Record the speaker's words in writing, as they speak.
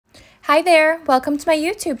Hi there, welcome to my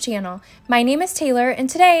YouTube channel. My name is Taylor and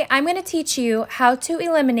today I'm going to teach you how to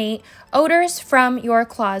eliminate odors from your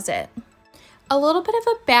closet. A little bit of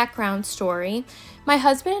a background story. My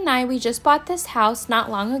husband and I, we just bought this house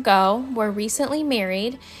not long ago. We're recently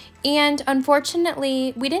married and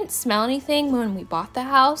unfortunately we didn't smell anything when we bought the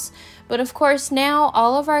house, but of course now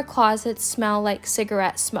all of our closets smell like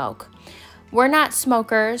cigarette smoke. We're not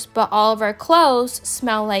smokers, but all of our clothes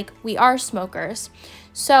smell like we are smokers.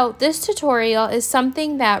 So this tutorial is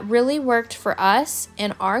something that really worked for us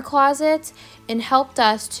in our closets and helped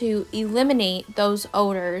us to eliminate those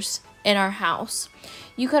odors in our house.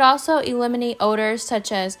 You could also eliminate odors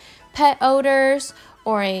such as pet odors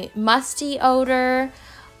or a musty odor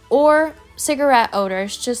or cigarette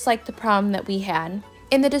odors, just like the problem that we had.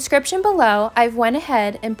 In the description below, I've went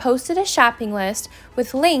ahead and posted a shopping list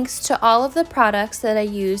with links to all of the products that I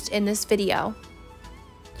used in this video.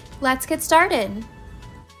 Let's get started.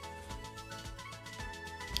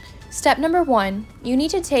 Step number 1, you need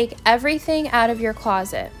to take everything out of your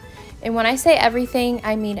closet. And when I say everything,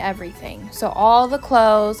 I mean everything. So all the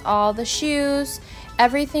clothes, all the shoes,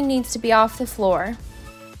 everything needs to be off the floor.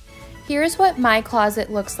 Here's what my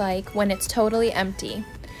closet looks like when it's totally empty.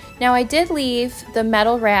 Now I did leave the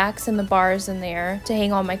metal racks and the bars in there to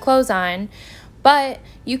hang all my clothes on, but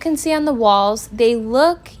you can see on the walls, they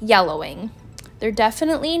look yellowing. They're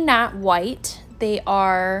definitely not white.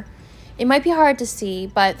 It might be hard to see,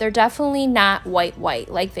 but they're definitely not white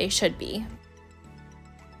like they should be.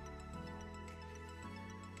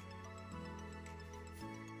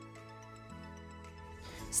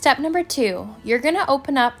 Step number 2, you're going to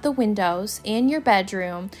open up the windows in your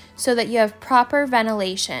bedroom so that you have proper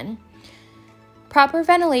ventilation. Proper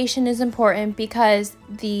ventilation is important because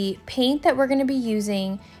the paint that we're going to be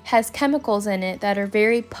using has chemicals in it that are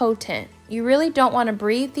very potent. You really don't want to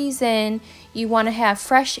breathe these in. You want to have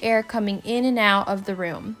fresh air coming in and out of the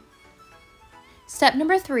room. Step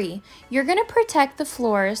number 3, you're going to protect the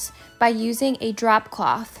floors by using a drop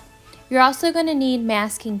cloth. You're also going to need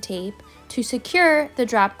masking tape to secure the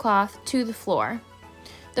drop cloth to the floor.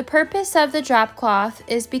 The purpose of the drop cloth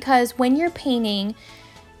is because when you're painting,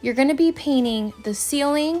 you're going to be painting the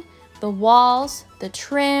ceiling, the walls, the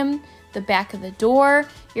trim, the back of the door.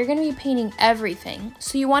 You're going to be painting everything.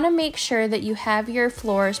 So you want to make sure that you have your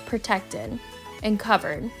floors protected and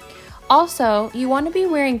covered. Also, you want to be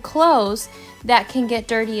wearing clothes that can get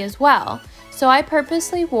dirty as well. So I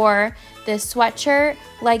purposely wore this sweatshirt,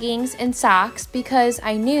 leggings, and socks because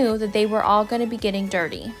I knew that they were all going to be getting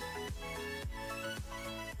dirty.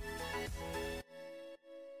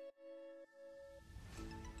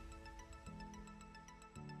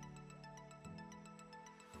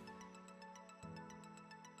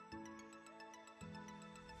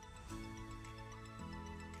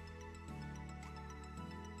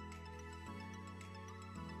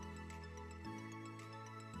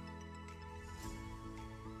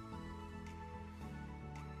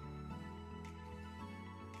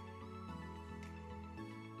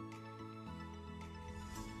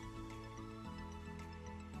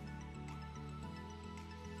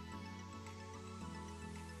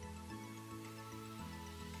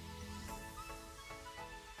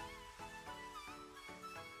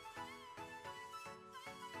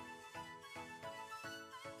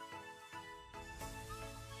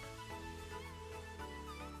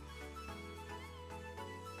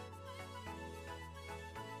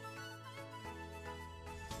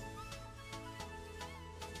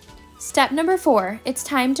 Step number 4, it's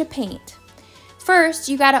time to paint. First,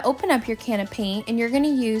 you got to open up your can of paint and you're going to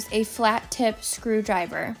use a flat tip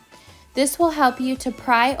screwdriver. This will help you to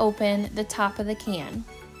pry open the top of the can.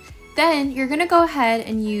 Then you're going to go ahead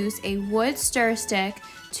and use a wood stir stick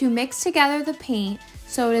to mix together the paint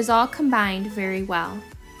so it is all combined very well.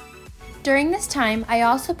 During this time, I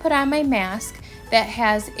also put on my mask that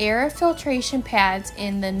has air filtration pads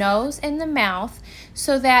in the nose and the mouth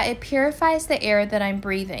so that it purifies the air that I'm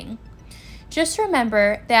breathing. Just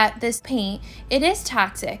remember that this paint, it is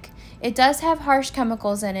toxic. It does have harsh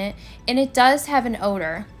chemicals in it, and it does have an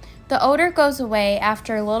odor. The odor goes away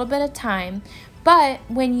after a little bit of time, but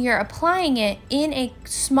when you're applying it in a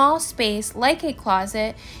small space like a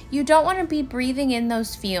closet, you don't want to be breathing in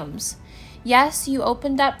those fumes. Yes, you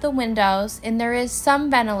opened up the windows and there is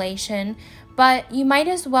some ventilation, but you might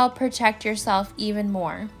as well protect yourself even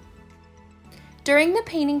more. During the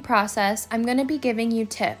painting process, I'm going to be giving you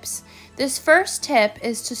tips. This first tip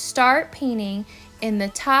is to start painting in the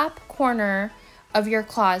top corner of your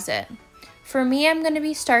closet. For me, I'm going to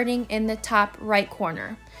be starting in the top right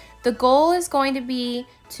corner. The goal is going to be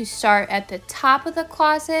to start at the top of the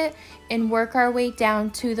closet and work our way down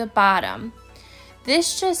to the bottom.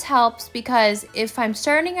 This just helps because if I'm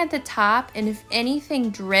starting at the top and if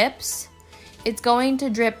anything drips, it's going to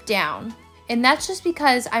drip down. And that's just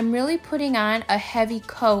because I'm really putting on a heavy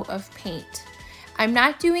coat of paint. I'm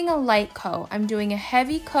not doing a light coat, I'm doing a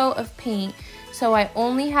heavy coat of paint, so I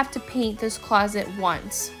only have to paint this closet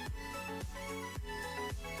once.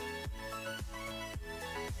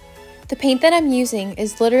 The paint that I'm using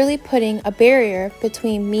is literally putting a barrier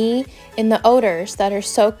between me and the odors that are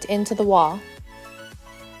soaked into the wall.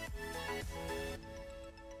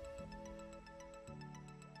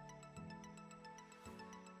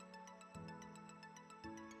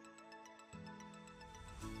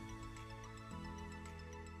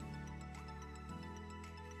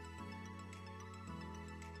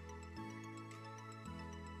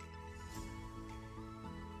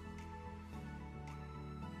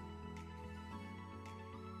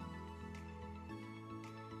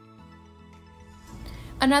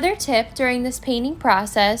 Another tip during this painting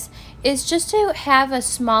process is just to have a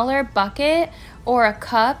smaller bucket or a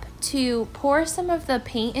cup to pour some of the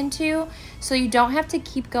paint into so you don't have to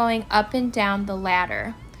keep going up and down the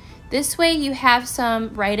ladder. This way you have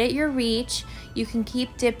some right at your reach. You can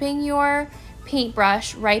keep dipping your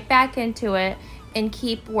paintbrush right back into it and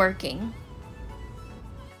keep working.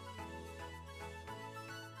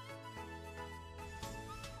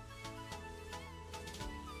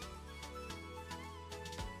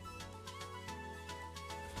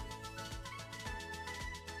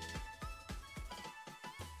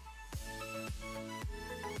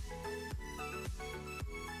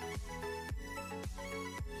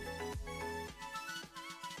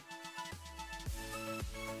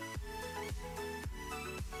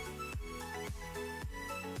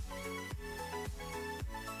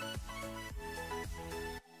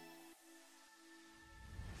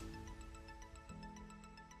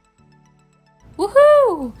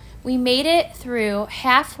 Woohoo! We made it through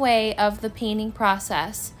halfway of the painting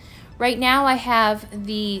process. Right now I have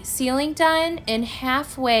the ceiling done and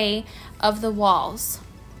halfway of the walls.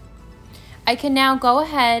 I can now go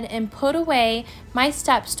ahead and put away my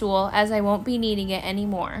step stool as I won't be needing it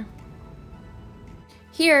anymore.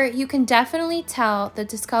 Here you can definitely tell the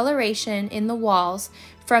discoloration in the walls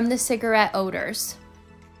from the cigarette odors.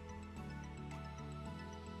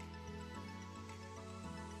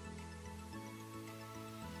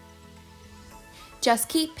 Just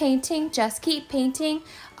keep painting, just keep painting.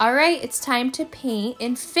 All right, it's time to paint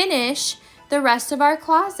and finish the rest of our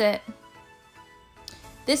closet.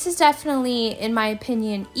 This is definitely, in my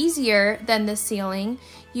opinion, easier than the ceiling.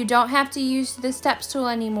 You don't have to use the step stool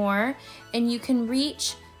anymore, and you can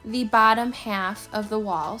reach the bottom half of the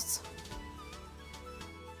walls.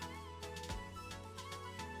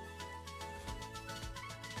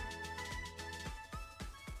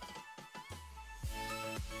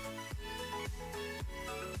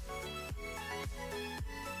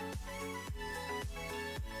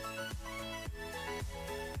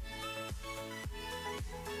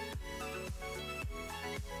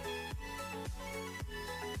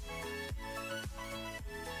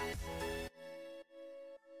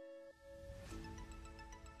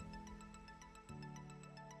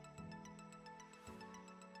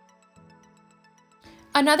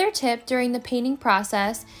 Another tip during the painting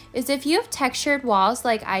process is if you have textured walls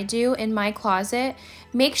like I do in my closet,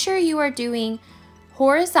 make sure you are doing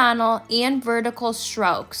horizontal and vertical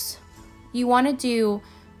strokes. You want to do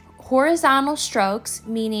horizontal strokes,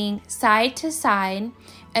 meaning side to side,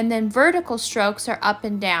 and then vertical strokes are up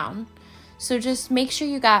and down. So just make sure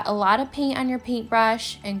you got a lot of paint on your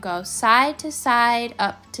paintbrush and go side to side,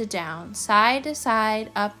 up to down, side to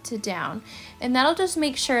side, up to down. And that'll just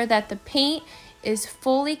make sure that the paint is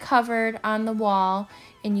fully covered on the wall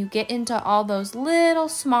and you get into all those little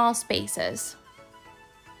small spaces.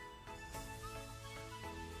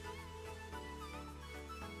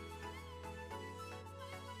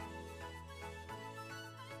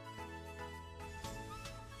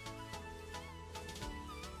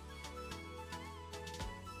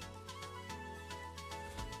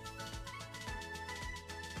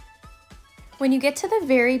 When you get to the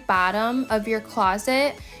very bottom of your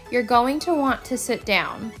closet, you're going to want to sit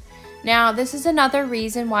down. Now, this is another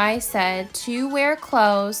reason why I said to wear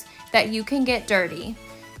clothes that you can get dirty.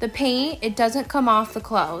 The paint, it doesn't come off the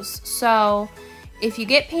clothes. So if you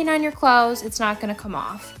get paint on your clothes, it's not going to come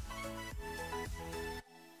off.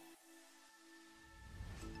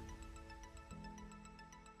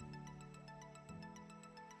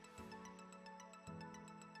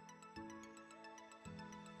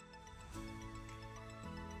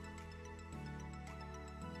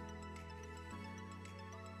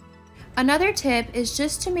 Another tip is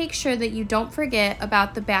just to make sure that you don't forget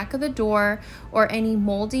about the back of the door or any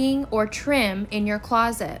molding or trim in your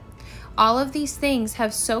closet. All of these things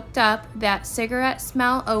have soaked up that cigarette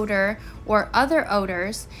smell odor or other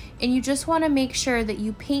odors, and you just want to make sure that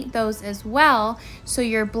you paint those as well so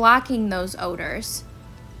you're blocking those odors.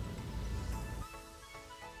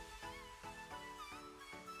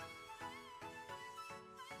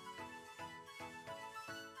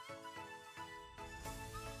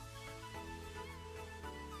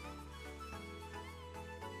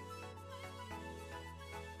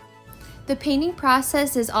 The painting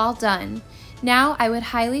process is all done. Now I would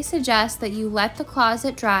highly suggest that you let the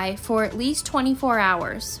closet dry for at least 24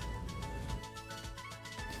 hours.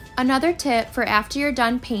 Another tip for after you're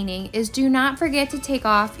done painting is do not forget to take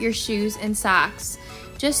off your shoes and socks.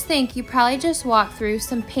 Just think, you probably just walked through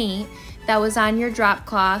some paint that was on your drop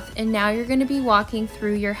cloth and now you're going to be walking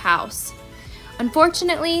through your house.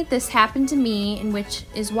 Unfortunately, this happened to me, and which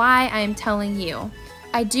is why I am telling you.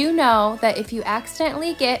 I do know that if you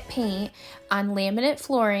accidentally get paint on laminate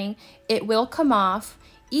flooring, it will come off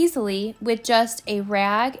easily with just a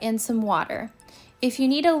rag and some water. If you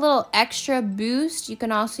need a little extra boost, you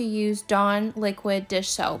can also use Dawn liquid dish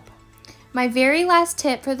soap. My very last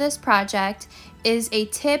tip for this project is a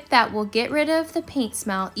tip that will get rid of the paint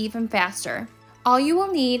smell even faster. All you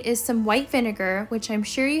will need is some white vinegar, which I'm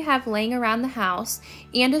sure you have laying around the house,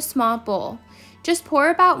 and a small bowl. Just pour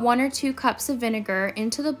about 1 or 2 cups of vinegar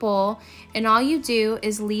into the bowl, and all you do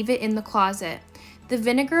is leave it in the closet. The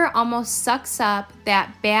vinegar almost sucks up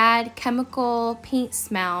that bad chemical paint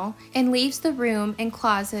smell and leaves the room and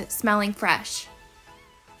closet smelling fresh.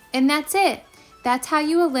 And that's it. That's how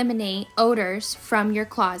you eliminate odors from your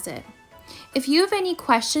closet. If you have any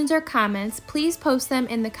questions or comments, please post them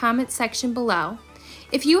in the comment section below.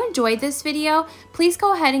 If you enjoyed this video, please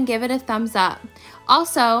go ahead and give it a thumbs up.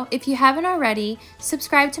 Also, if you haven't already,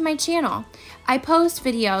 subscribe to my channel. I post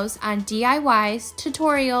videos on DIYs,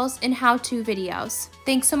 tutorials, and how-to videos.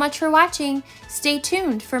 Thanks so much for watching. Stay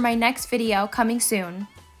tuned for my next video coming soon.